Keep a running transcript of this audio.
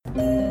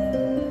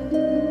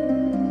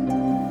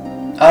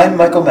I'm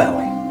Michael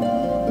Maui,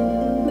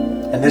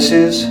 and this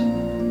is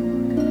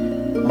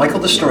Michael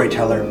the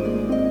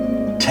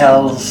Storyteller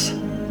Tells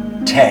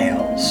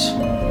Tales.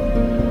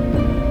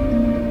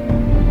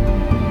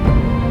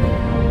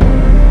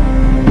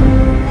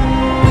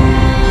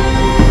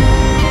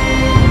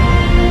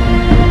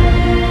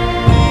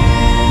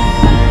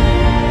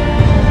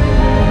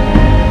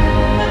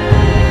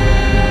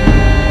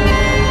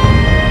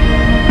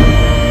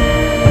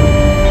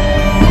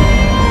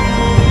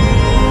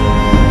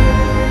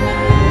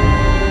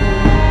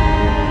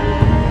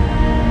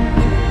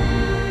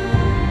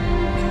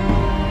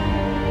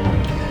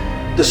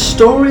 The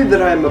story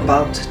that I'm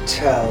about to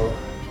tell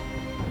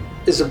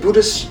is a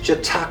Buddhist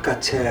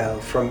Jataka tale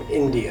from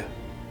India.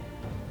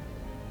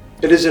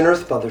 It is an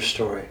Earth Mother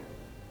story.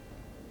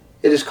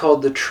 It is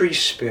called The Tree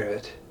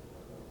Spirit,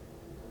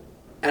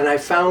 and I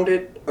found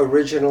it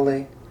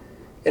originally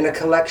in a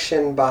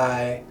collection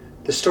by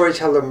the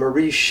storyteller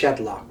Marie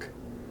Shedlock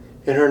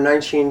in her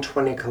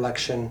 1920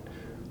 collection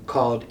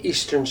called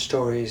Eastern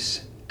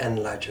Stories and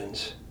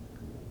Legends.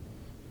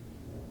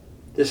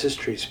 This is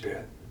Tree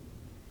Spirit.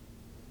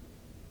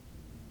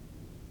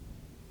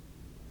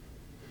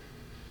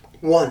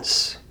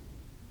 Once,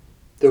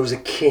 there was a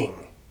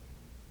king,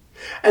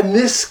 and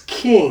this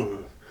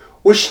king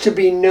wished to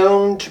be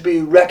known, to be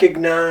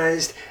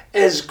recognized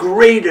as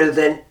greater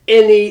than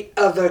any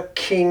other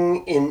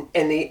king in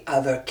any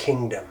other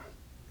kingdom.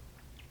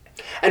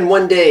 And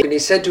one day, he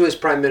said to his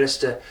Prime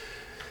Minister,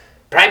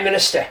 "Prime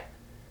Minister,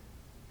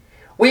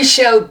 we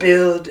shall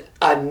build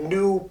a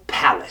new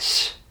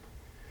palace.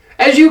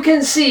 As you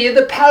can see,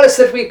 the palace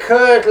that we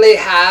currently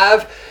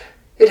have,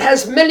 it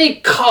has many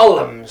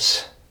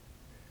columns.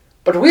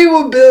 But we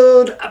will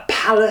build a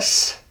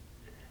palace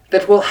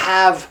that will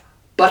have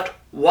but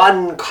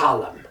one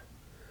column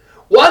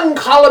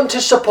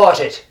to support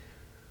it,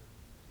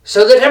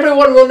 so that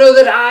everyone will know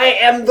that I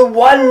am the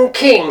one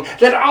king,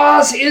 that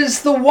ours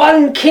is the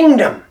one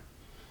kingdom,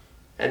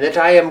 and that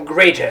I am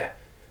greater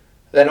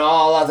than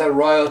all other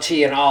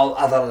royalty in all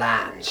other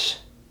lands."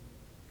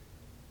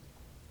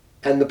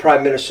 And the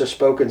Prime Minister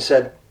spoke and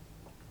said,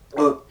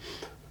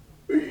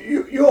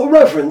 Your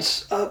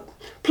Reverence,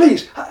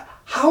 please,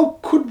 how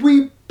could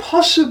we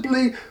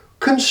possibly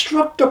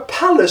construct a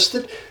palace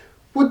that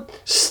would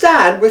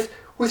stand with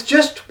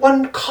just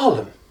one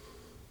column?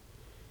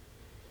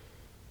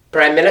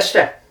 "Prime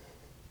Minister,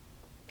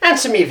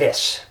 answer me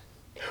this.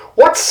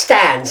 What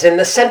stands in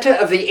the center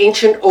of the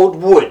ancient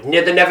old wood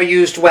near the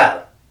never-used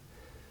well?"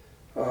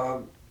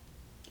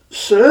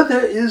 Sir,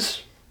 there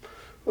is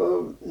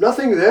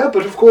nothing there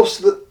but, of course,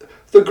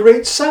 the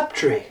great sap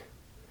tree."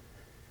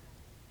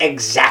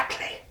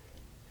 "Exactly.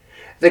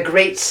 The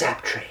great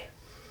sap tree.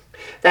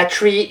 That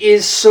tree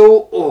is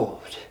so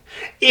old,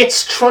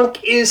 its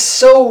trunk is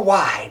so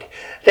wide,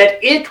 that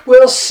it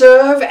will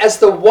serve as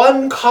the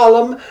one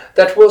column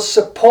that will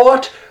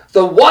support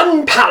the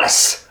one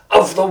palace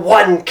of the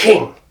one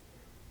king."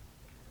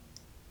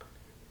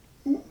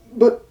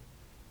 "But,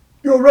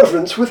 Your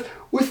Reverence,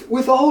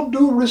 with all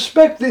due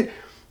respect,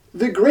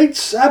 the great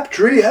sap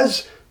tree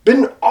has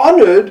been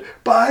honored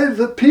by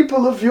the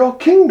people of your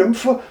kingdom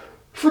for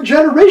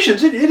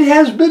generations. It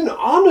has been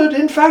honored,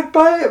 in fact,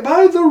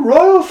 by the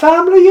royal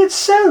family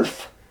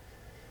itself."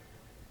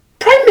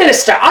 "Prime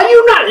Minister, are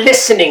you not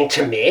listening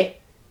to me?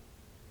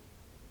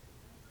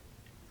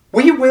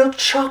 We will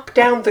chop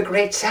down the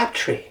great sap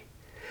tree,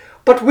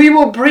 but we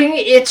will bring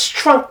its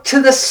trunk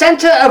to the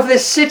center of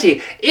this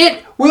city.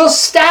 It will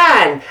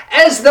stand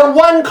as the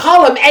one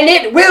column, and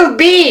it will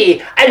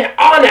be an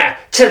honor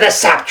to the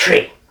sap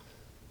tree."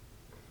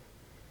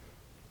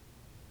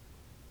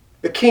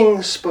 The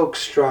king spoke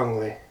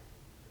strongly,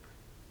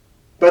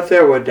 but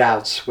there were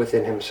doubts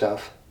within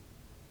himself.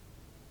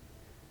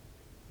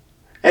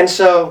 And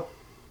so,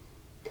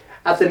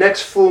 at the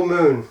next full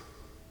moon,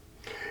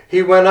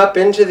 he went up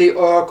into the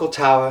oracle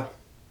tower,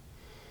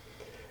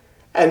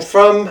 and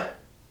from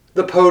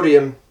the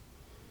podium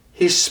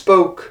he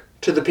spoke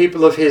to the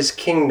people of his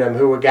kingdom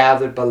who were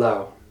gathered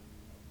below.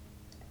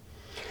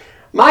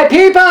 "My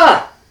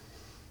people,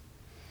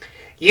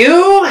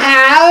 you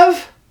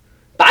have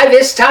by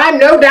this time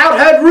no doubt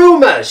heard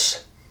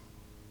rumors.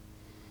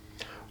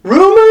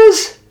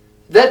 Rumors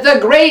that the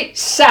great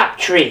sap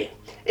tree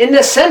in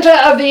the center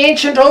of the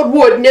ancient old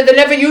wood near the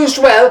never-used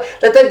well,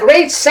 that the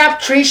great sap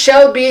tree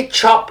shall be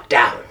chopped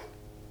down.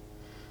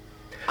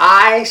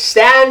 I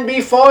stand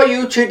before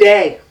you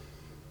today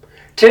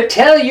to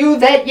tell you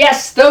that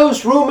yes,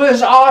 those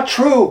rumors are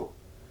true.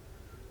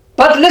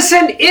 But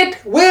listen, it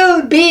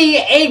will be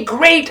a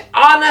great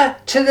honor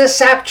to the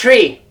sap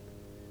tree.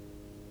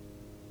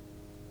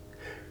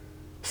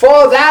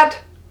 For that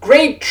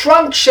great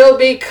trunk shall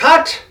be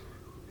cut.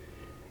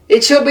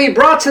 It shall be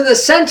brought to the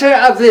center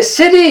of this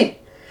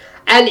city,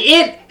 and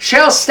it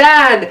shall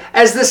stand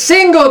as the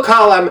single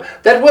column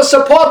that will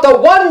support the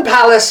one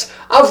palace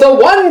of the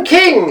one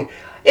king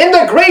in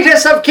the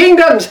greatest of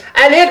kingdoms,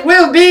 and it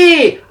will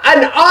be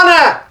an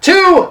honor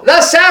to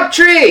the sap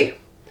tree."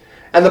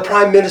 And the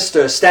Prime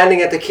Minister,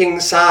 standing at the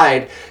king's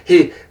side,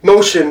 he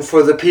motioned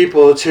for the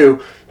people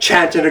to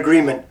chant in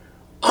agreement.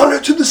 Honor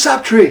to the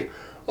sap tree!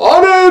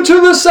 Honor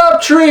to the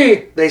sap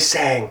tree! They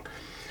sang.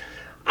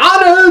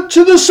 Honor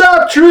to the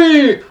sap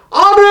tree!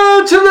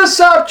 Honor to the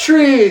sap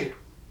tree!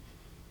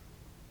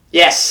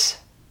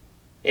 Yes,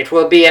 it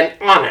will be an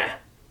honor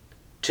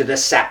to the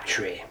sap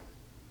tree.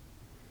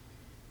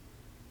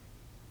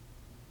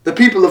 The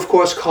people, of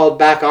course, called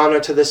back honor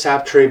to the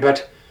sap tree,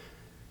 but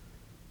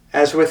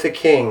as with the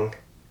king,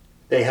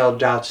 they held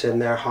doubts in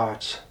their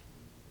hearts.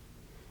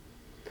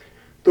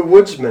 The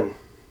woodsmen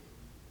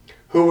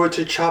who were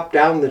to chop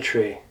down the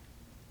tree,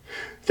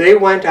 they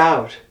went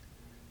out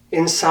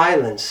in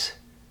silence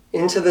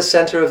into the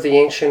center of the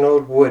ancient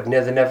old wood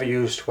near the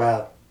never-used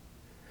well.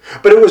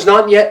 But it was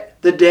not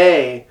yet the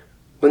day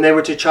when they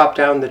were to chop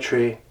down the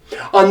tree.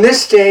 On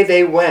this day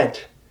they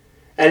went,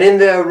 and in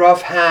their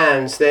rough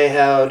hands they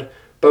held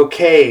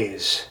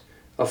bouquets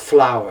of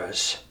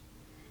flowers.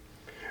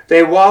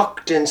 They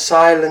walked in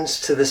silence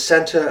to the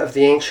center of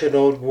the ancient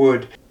old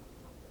wood.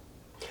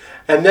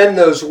 And then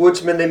those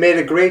woodsmen, they made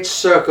a great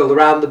circle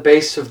around the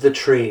base of the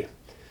tree.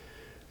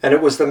 And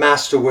it was the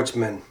master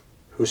woodsman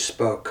who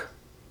spoke.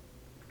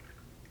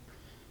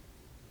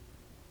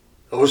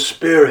 O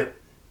Spirit,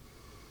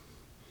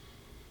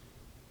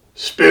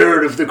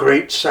 Spirit of the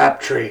great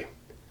sap tree.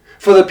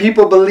 For the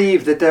people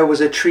believed that there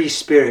was a tree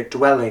spirit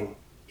dwelling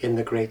in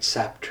the great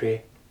sap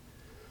tree.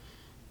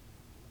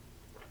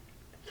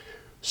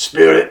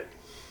 Spirit,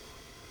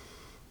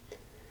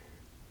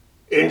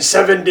 in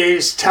 7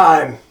 days'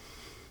 time,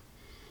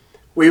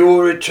 we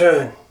will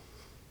return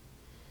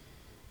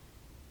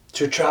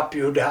to chop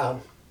you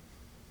down.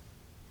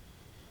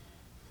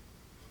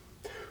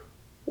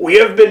 We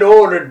have been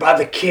ordered by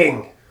the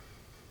king.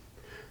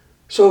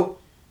 So,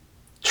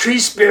 tree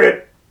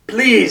spirit,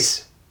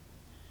 please,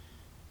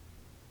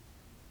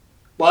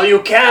 while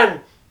you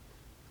can,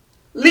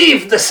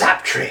 leave the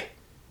sap tree.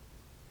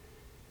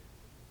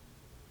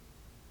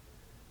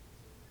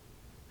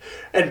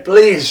 And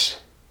please,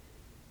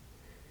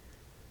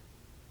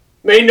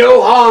 may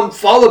no harm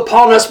fall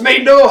upon us. May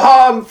no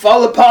harm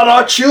fall upon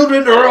our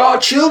children or our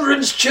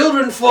children's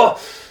children, for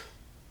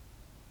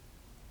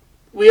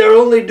we are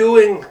only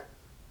doing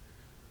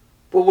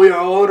what we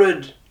are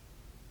ordered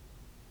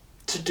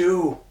to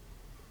do.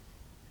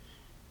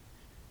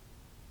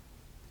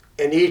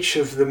 And each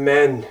of the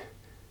men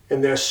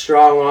in their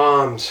strong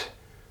arms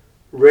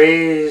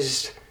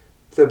raised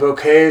the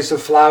bouquets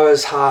of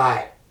flowers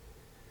high,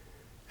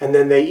 and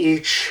then they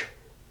each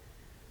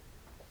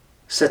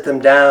set them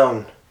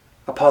down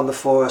upon the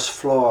forest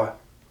floor,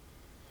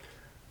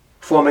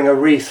 forming a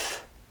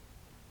wreath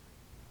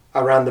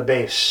around the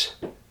base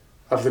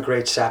of the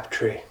great sap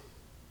tree.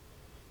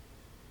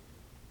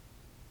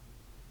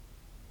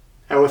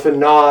 And with a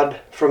nod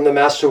from the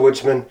master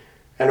woodsman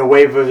and a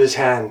wave of his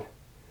hand,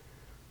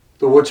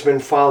 the woodsman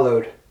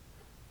followed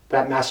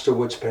that master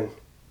woodsman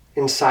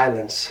in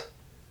silence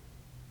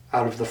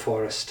out of the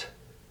forest.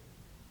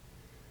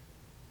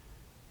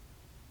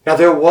 Now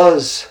there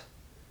was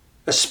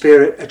a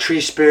spirit, a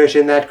tree spirit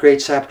in that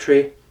great sap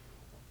tree,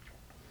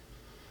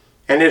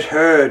 and it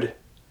heard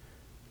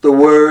the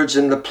words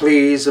and the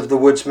pleas of the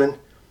woodsman,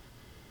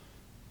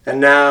 and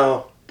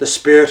now the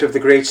spirit of the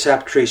great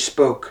sap tree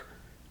spoke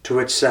to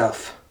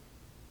itself.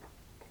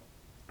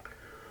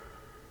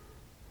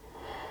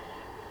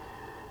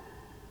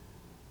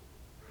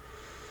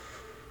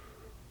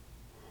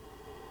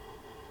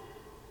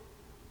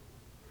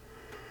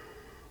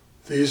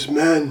 These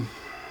men,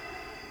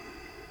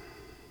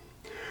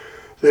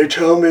 they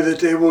tell me that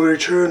they will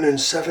return in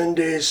 7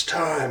 days'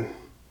 time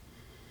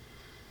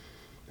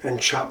and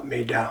chop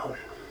me down.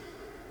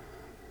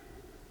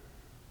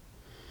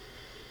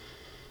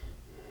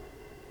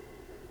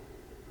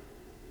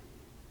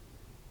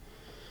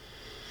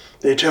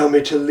 They tell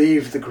me to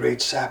leave the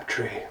great sap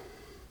tree.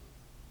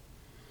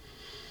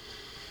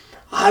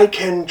 I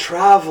can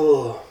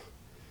travel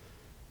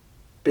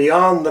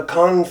beyond the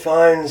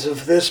confines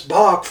of this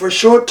bark for a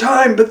short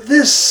time, but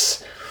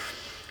this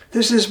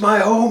is my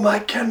home. I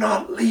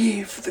cannot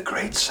leave the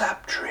great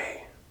sap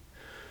tree.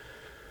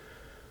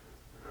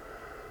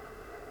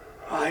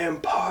 I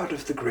am part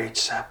of the great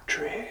sap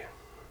tree.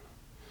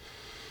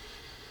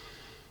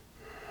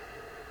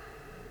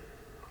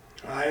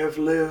 I have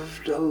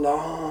lived a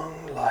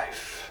long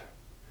life.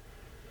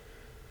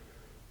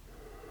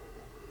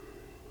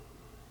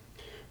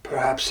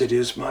 Perhaps it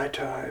is my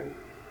time.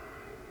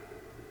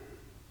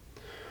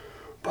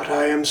 But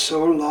I am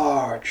so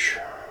large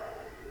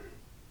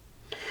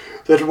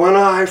that when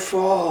I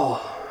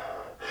fall,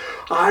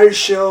 I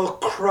shall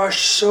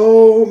crush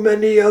so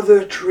many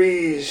other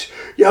trees,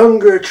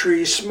 younger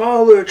trees,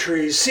 smaller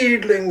trees,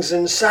 seedlings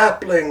and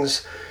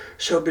saplings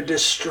shall be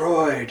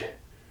destroyed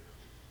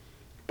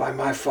by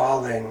my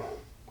falling,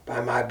 by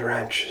my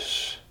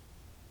branches.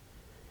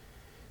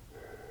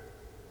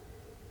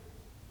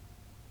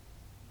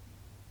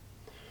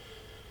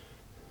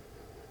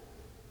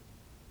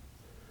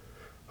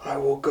 I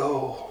will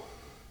go.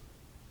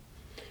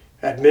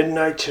 At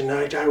midnight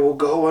tonight I will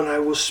go and I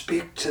will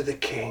speak to the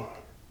king.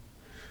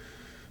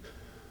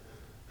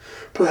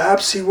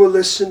 Perhaps he will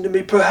listen to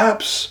me.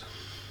 Perhaps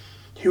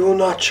he will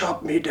not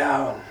chop me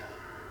down.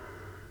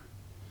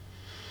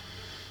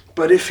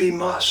 But if he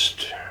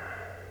must,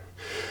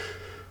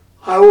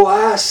 I will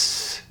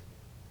ask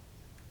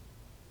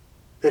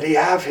that he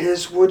have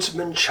his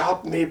woodsman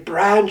chop me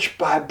branch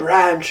by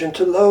branch, and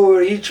to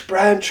lower each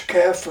branch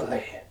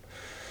carefully,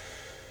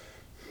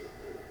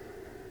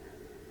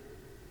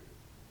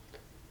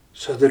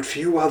 so that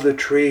few other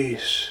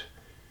trees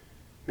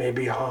may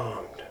be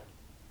harmed.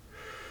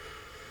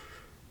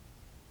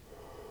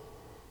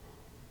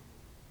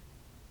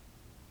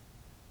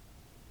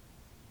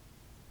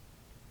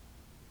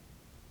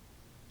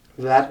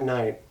 That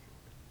night,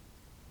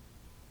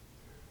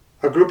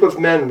 a group of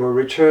men were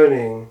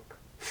returning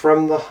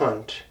from the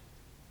hunt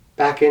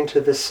back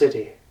into the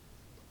city,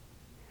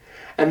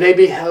 and they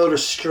beheld a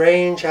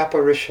strange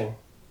apparition.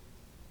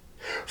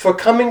 For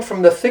coming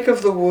from the thick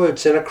of the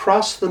woods and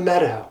across the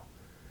meadow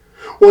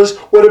was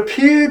what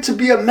appeared to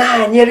be a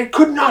man, yet it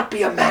could not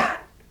be a man,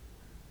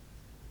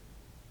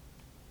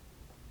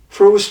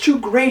 for it was too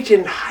great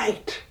in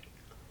height.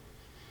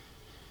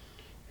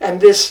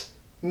 And this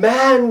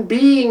man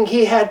being,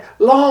 he had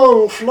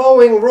long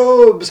flowing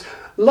robes,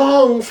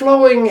 long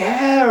flowing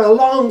hair, a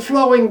long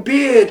flowing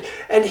beard,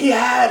 and he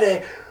had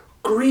a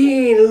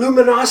green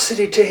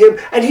luminosity to him,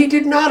 and he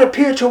did not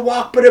appear to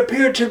walk, but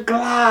appeared to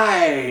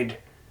glide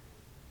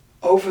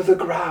over the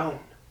ground,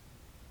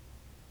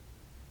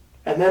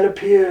 and then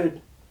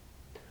appeared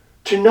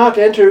to not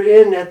enter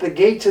in at the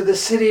gates of the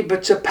city,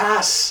 but to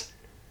pass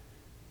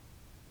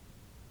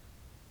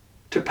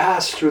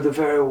through the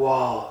very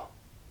wall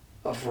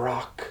of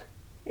rock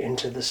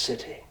into the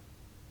city.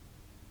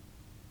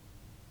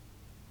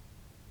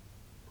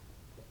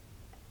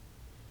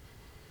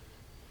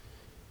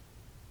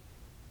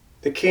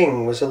 The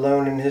king was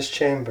alone in his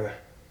chamber.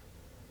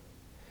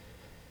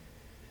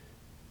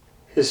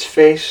 His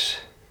face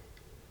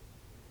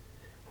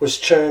was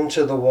turned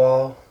to the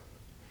wall.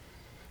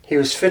 He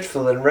was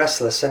fitful and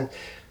restless, and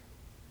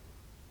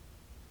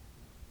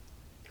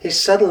he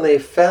suddenly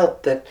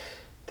felt that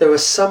there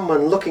was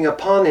someone looking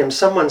upon him,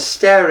 someone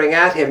staring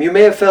at him. You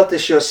may have felt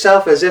this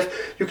yourself, as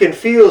if you can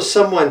feel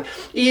someone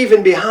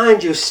even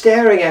behind you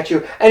staring at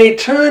you. And he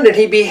turned and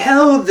he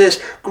beheld this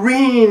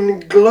green,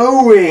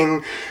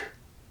 glowing,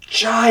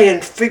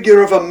 giant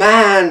figure of a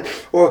man,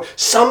 or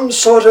some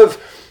sort of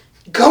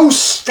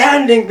ghost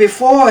standing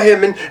before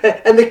him.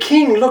 And the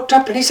king looked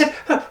up and he said,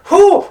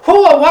 Who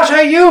or what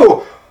are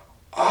you?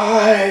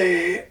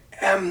 I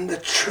am the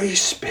tree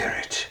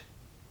spirit.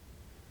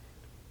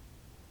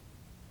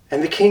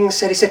 And the king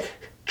said,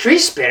 Tree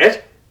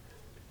spirit?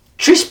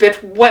 Tree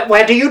spirit,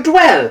 where do you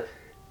dwell?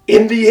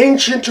 In the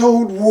ancient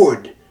old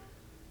wood,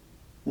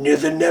 near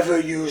the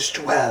never-used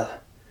well.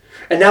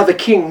 And now the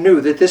king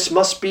knew that this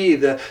must be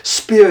the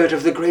spirit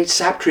of the great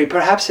sap tree.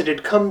 Perhaps it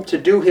had come to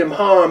do him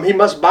harm. He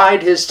must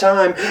bide his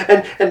time.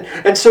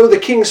 And so the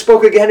king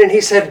spoke again, and he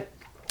said,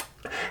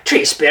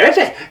 Tree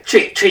spirit,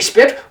 tree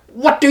spirit,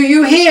 what do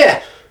you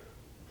here?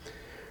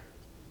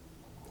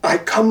 I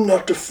come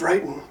not to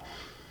frighten.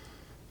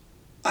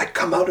 I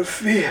come out of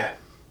fear.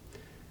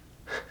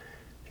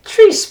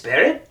 Tree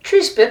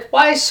spirit,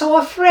 why so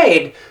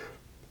afraid?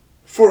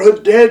 For a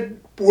dead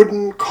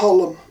wooden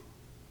column.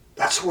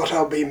 That's what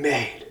I'll be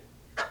made.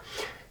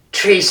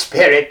 Tree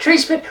spirit,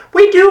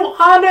 we do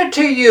honor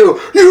to you.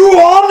 You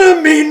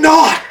honor me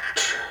not.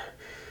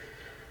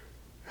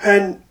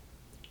 And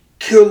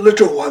kill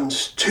little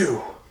ones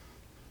too.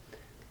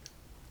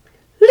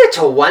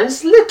 Little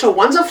ones,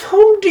 of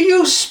whom do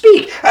you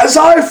speak? As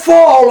I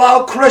fall,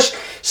 I'll crush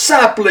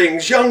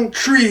saplings, young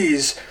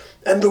trees,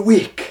 and the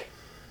weak.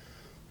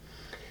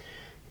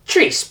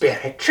 Tree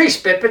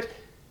spirit,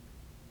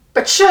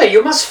 but sure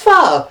you must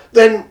fall.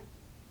 Then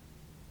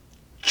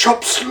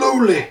chop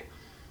slowly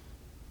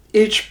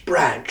each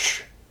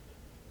branch.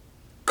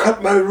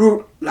 Cut my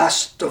root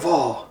last of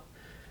all.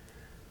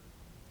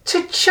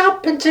 To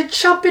chop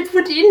it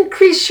would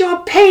increase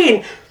your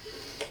pain.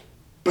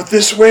 But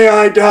this way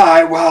I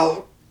die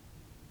while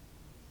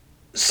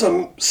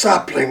some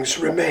saplings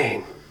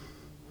remain.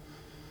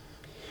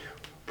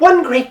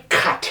 One great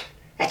cut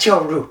at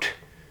your root.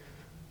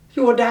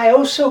 You will die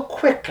oh so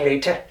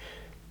quickly. To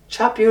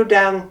chop you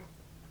down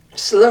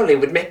slowly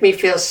would make me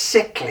feel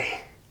sickly.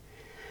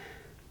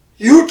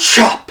 You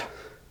chop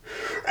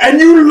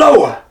and you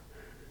lower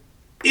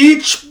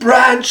each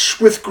branch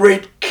with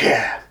great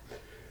care.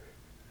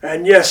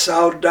 And yes,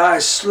 I'll die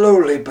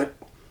slowly, but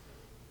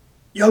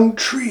young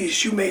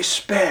trees you may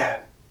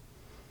spare.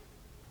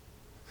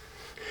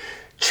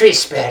 Tree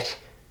spirit,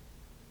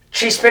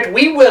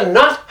 we will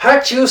not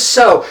hurt you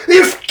so.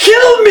 If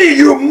kill me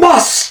you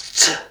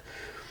must,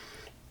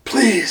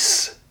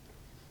 please,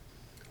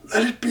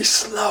 let it be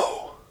slow.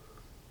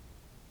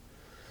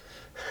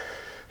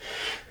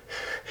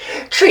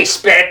 Tree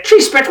spirit,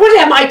 what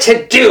am I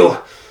to do?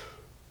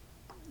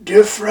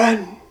 Dear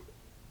friend,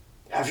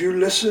 have you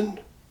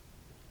listened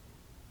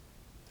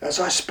as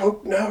I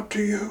spoke now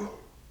to you?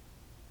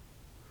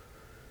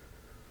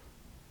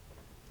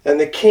 And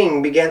the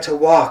king began to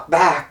walk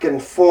back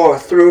and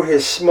forth through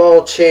his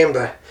small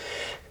chamber.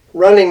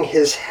 running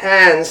his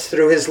hands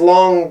through his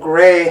long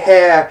gray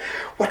hair.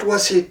 What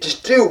was he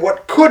to do?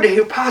 What could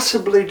he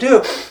possibly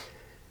do?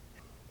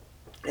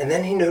 And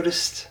then he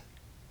noticed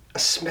a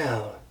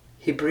smell.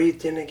 He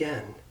breathed in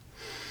again.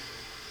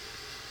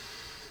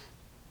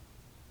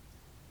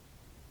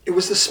 It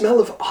was the smell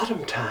of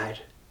autumn tide.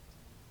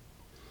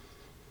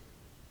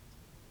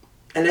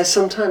 And as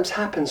sometimes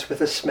happens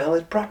with a smell,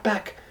 it brought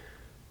back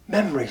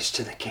memories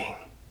to the king.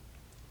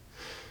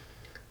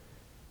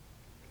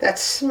 That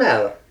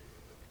smell,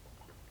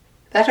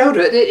 that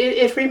odor,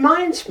 it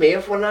reminds me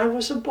of when I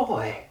was a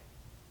boy.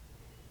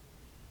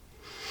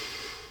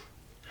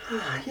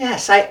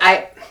 Yes,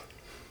 I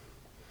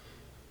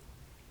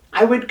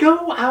would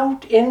go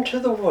out into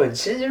the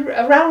woods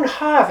around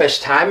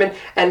harvest time,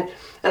 and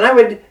I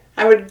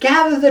would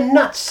gather the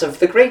nuts of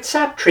the great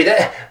sap tree,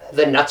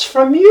 the nuts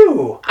from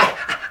you.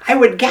 I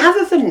would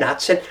gather the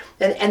nuts,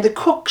 and the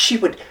cook, she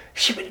would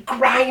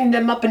grind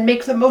them up and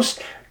make the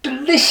most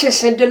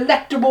delicious and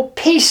delectable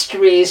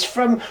pastries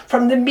from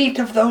the meat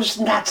of those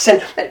nuts.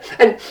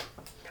 And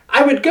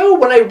I would go,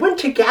 when I went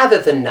to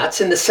gather the nuts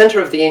in the center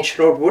of the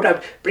ancient old wood, I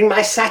would bring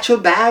my satchel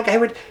bag, I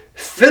would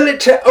fill it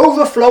to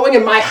overflowing,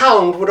 and my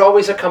hound would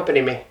always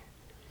accompany me.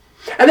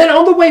 And then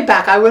on the way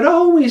back, I would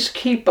always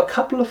keep a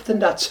couple of the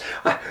nuts,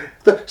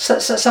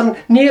 some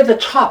near the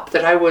top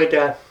that I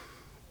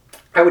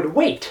would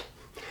wait.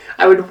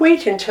 I would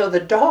wait until the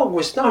dog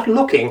was not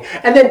looking,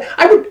 and then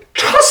I would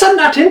toss a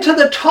nut into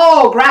the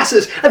tall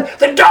grasses, and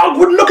the dog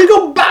would look and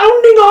go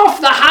bounding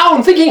off the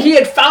hound, thinking he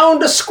had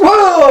found a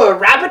squirrel or a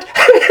rabbit.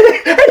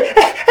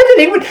 And then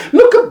he would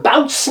look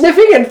about,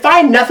 sniffing, and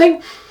find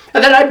nothing,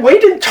 and then I'd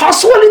wait and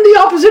toss one in the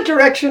opposite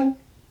direction.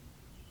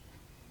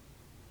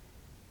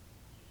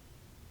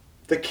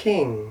 The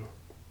king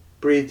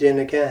breathed in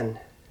again.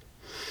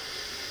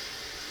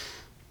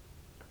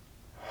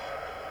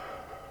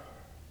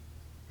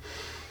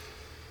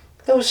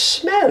 Those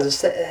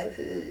smells,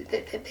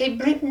 they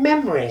bring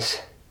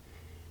memories.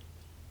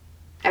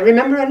 I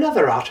remember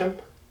another autumn.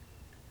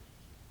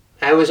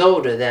 I was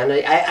older then,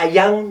 a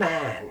young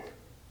man.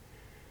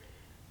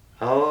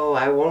 Oh,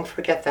 I won't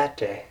forget that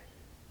day.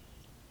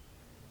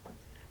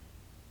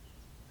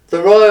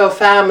 The royal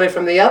family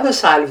from the other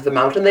side of the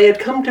mountain, they had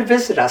come to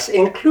visit us,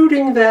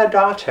 including their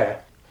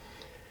daughter.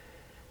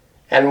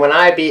 And when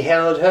I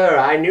beheld her,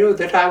 I knew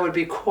that I would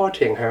be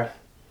courting her.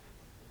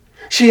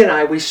 She and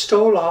I, we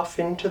stole off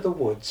into the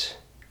woods.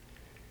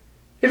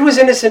 It was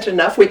innocent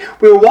enough. We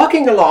were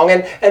walking along,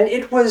 and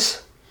it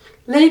was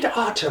late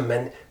autumn,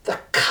 and the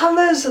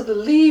colors of the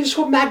leaves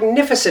were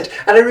magnificent.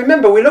 And I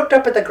remember we looked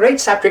up at the great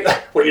sap tree.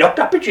 We looked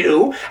up at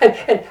you,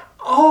 and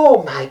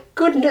oh my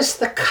goodness,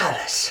 the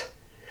colors.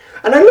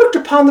 And I looked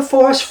upon the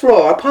forest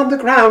floor, upon the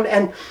ground,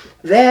 and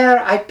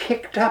there I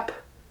picked up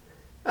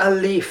a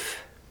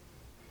leaf.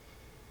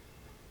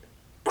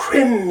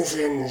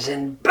 Crimsons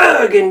and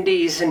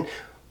burgundies and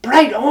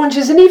bright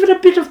oranges, and even a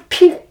bit of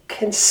pink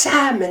and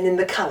salmon in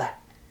the color.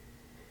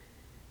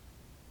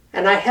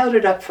 And I held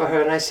it up for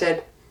her, and I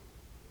said,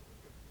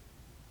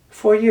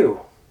 "For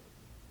you,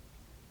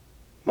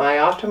 my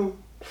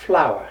autumn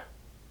flower."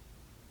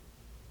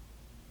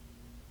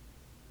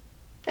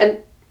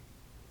 And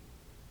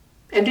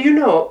do you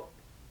know,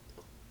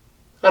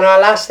 on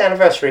our last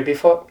anniversary,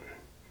 before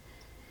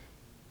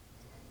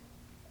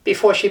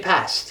she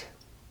passed,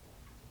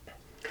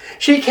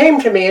 she came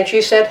to me and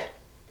she said,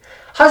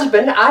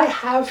 "Husband, I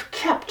have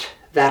kept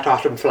that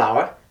autumn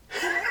flower."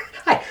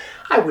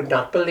 I would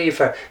not believe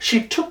her.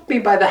 She took me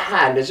by the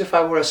hand as if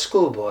I were a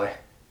schoolboy.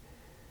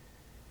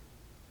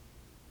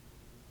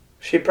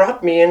 She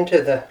brought me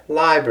into the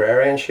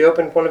library and she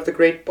opened one of the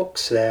great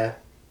books there.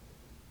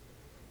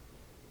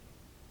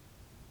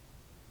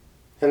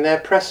 And there,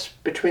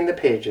 pressed between the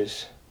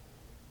pages,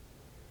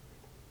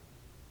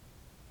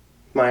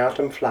 my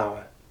autumn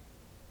flower.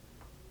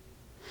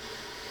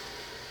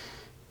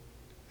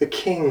 The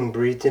king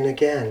breathed in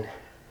again.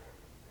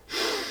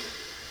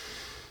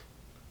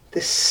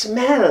 The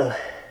smell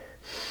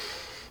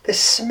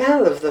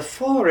of the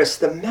forest,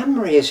 the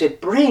memories it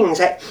brings.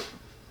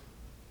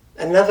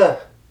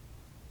 Another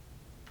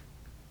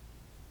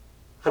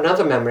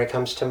memory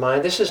comes to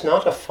mind. This is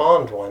not a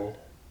fond one.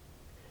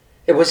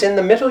 It was in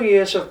the middle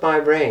years of my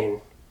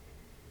reign.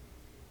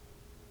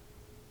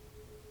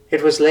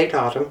 It was late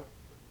autumn.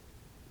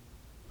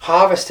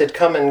 Harvest had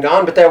come and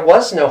gone, but there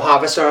was no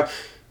harvest, or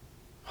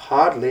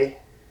hardly.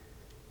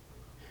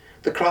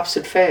 The crops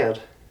had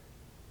failed.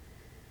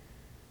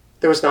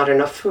 There was not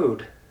enough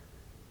food.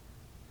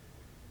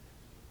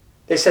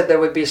 They said there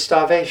would be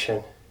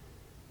starvation.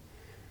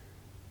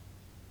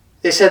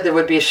 They said there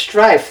would be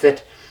strife,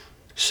 that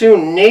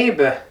soon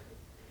neighbor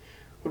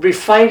would be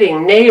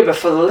fighting neighbor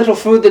for the little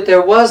food that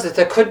there was, that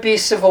there could be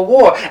civil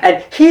war.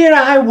 And here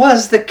I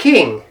was, the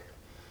king.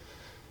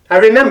 I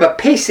remember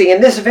pacing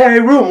in this very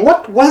room.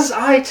 What was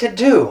I to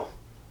do?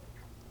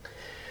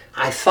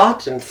 I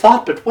thought and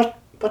thought, but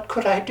what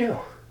could I do?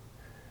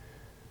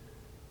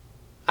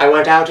 I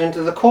went out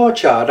into the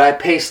courtyard. I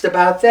paced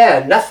about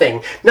there.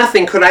 Nothing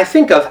could I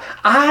think of.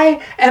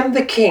 I am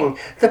the king.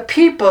 The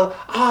people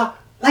are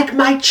like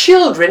my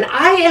children.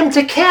 I am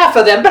to care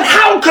for them, but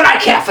how could I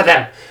care for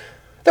them?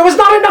 There was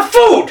not enough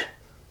food.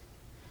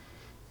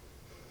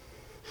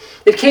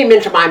 It came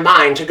into my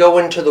mind to go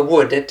into the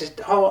wood. It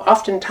had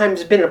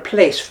oftentimes been a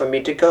place for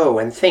me to go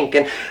and think,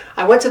 and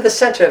I went to the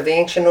center of the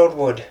ancient old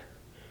wood.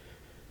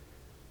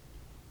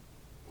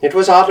 It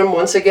was autumn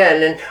once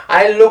again, and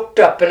I looked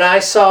up and I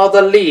saw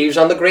the leaves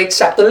on the great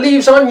sap, the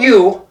leaves on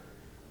you.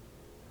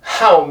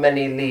 How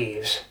many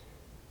leaves?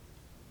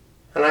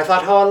 And I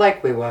thought how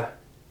alike we were.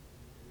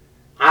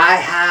 I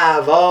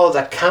have all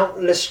the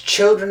countless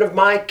children of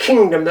my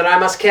kingdom that I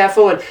must care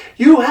for, and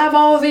you have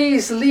all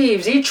these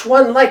leaves, each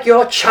one like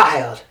your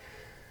child.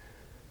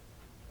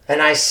 And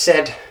I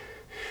said,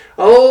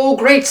 oh,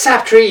 great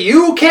sap tree,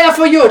 you care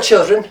for your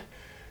children.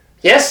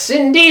 Yes,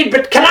 indeed,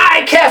 but can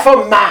I care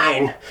for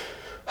mine?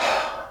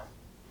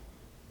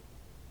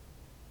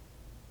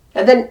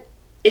 And then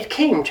it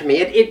came to me,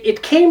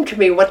 it came to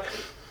me what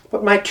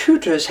my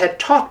tutors had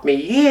taught me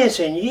years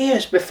and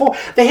years before.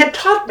 They had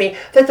taught me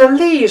that the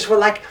leaves were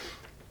like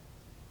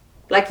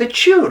the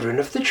children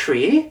of the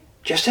tree,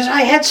 just as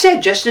I had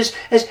said, just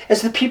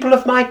as the people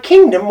of my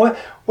kingdom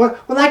were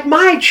like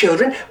my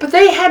children. But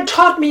they had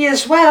taught me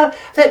as well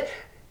that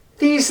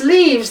these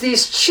leaves,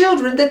 these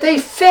children, that they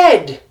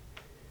fed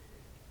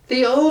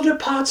the older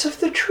parts of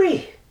the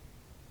tree.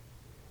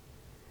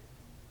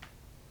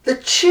 The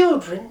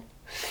children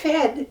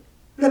fed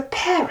the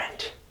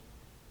parent.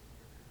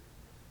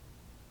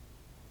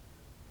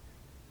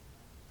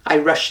 I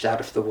rushed out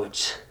of the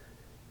woods.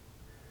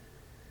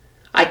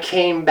 I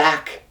came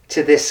back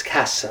to this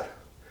castle,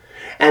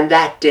 and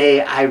that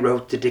day I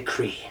wrote the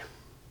decree.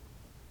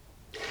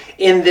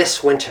 In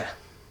this winter,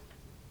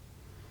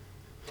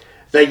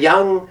 the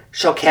young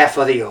shall care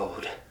for the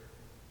old.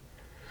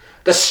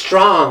 The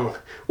strong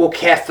will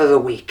care for the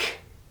weak.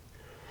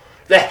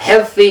 The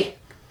healthy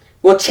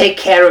will take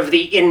care of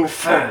the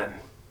infirm.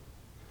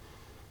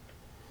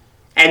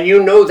 And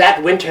you know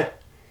that winter,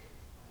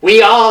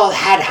 we all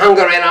had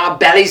hunger in our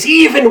bellies,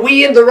 even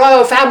we in the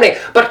royal family,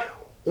 but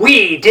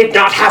we did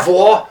not have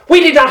war. We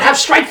did not have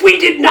strife. We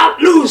did not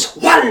lose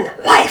one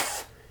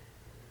life.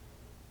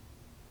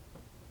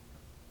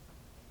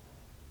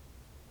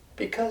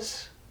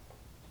 Because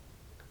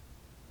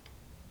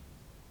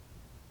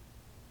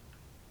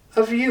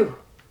of you.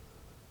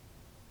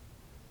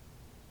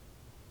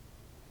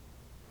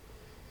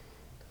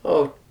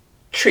 Oh,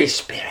 tree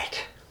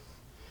spirit.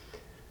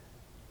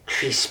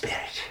 Tree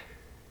spirit.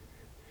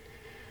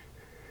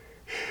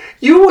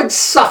 You would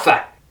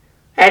suffer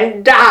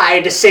and die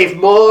to save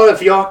more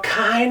of your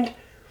kind.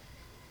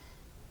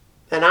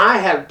 And I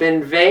have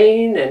been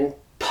vain and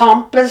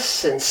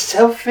pompous and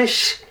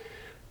selfish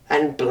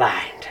and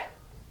blind.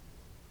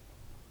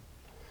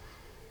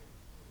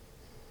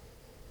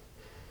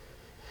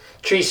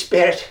 Tree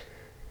spirit,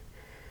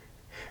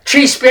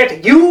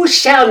 you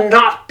shall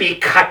not be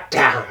cut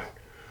down.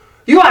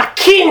 You are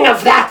king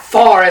of that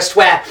forest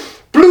where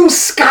blue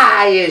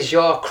sky is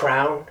your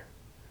crown.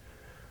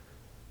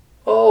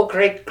 Oh,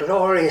 great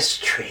glorious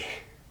tree.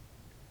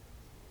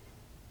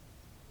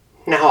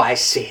 Now I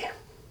see.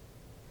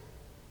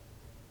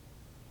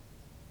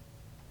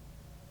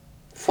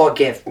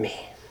 Forgive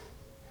me.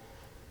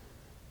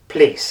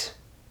 Please,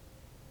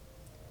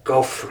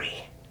 go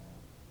free.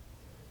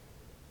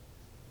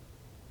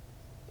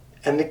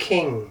 And the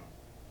king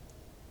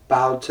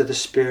bowed to the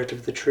spirit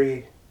of the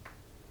tree.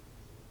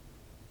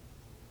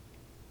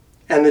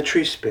 And the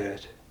tree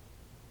spirit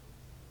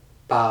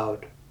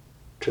bowed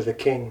to the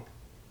king.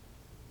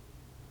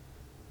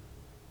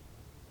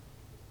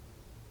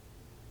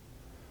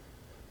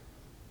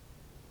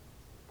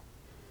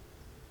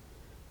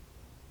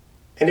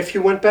 And if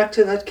you went back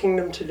to that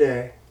kingdom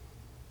today,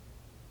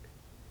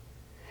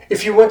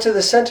 if you went to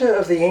the center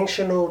of the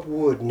ancient old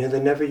wood near the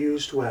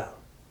never-used well,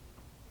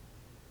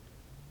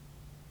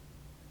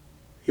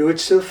 you would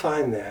still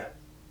find there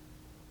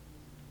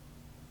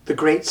the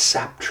great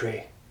sap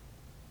tree.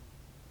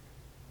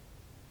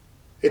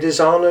 It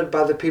is honored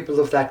by the people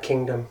of that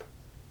kingdom,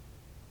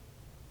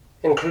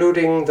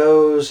 including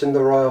those in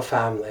the royal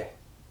family.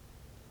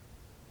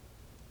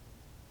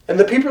 And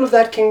the people of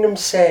that kingdom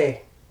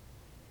say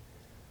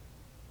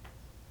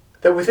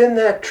that within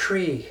that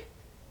tree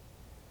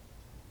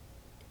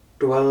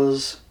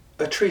dwells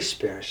a tree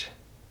spirit.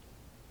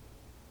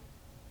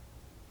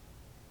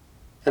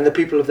 And the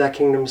people of that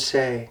kingdom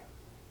say,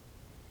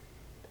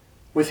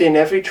 within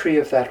every tree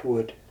of that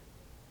wood,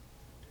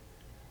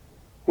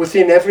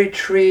 within every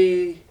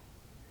tree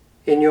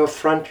in your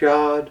front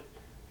yard,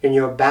 in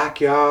your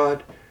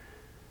backyard,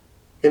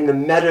 in the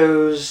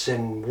meadows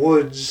and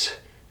woods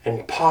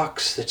and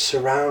parks that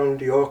surround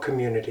your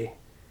community,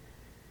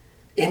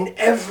 in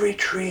every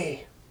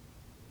tree,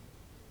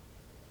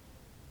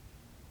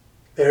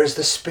 there is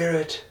the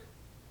spirit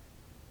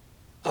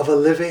of a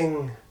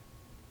living,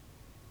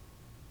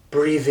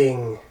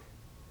 breathing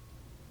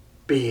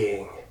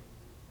being.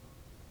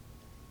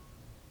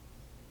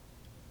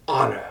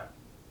 Honor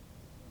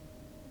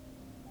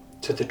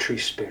to the tree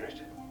spirit.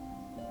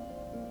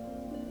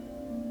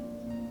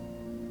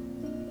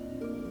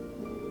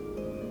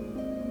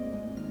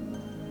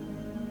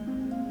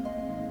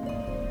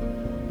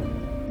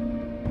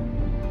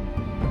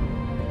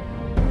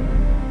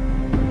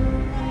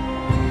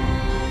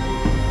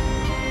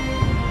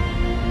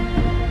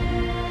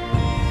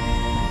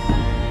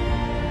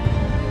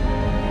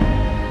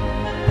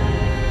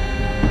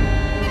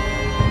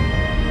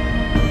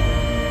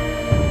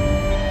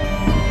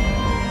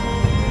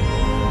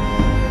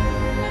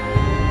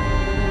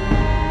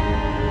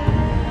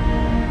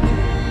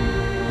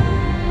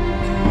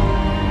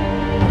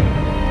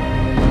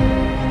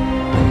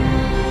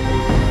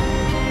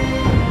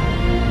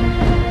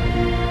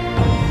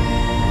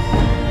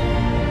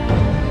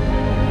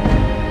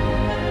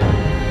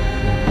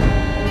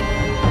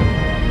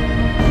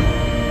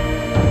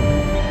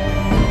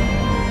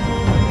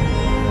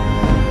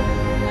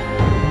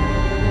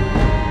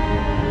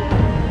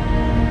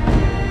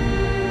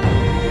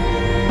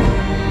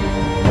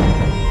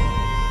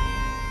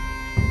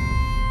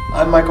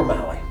 Michael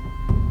Malley.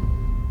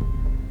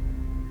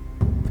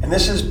 And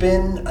this has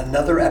been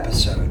another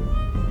episode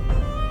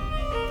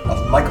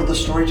of Michael the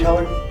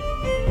Storyteller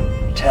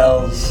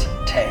Tells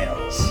Tales.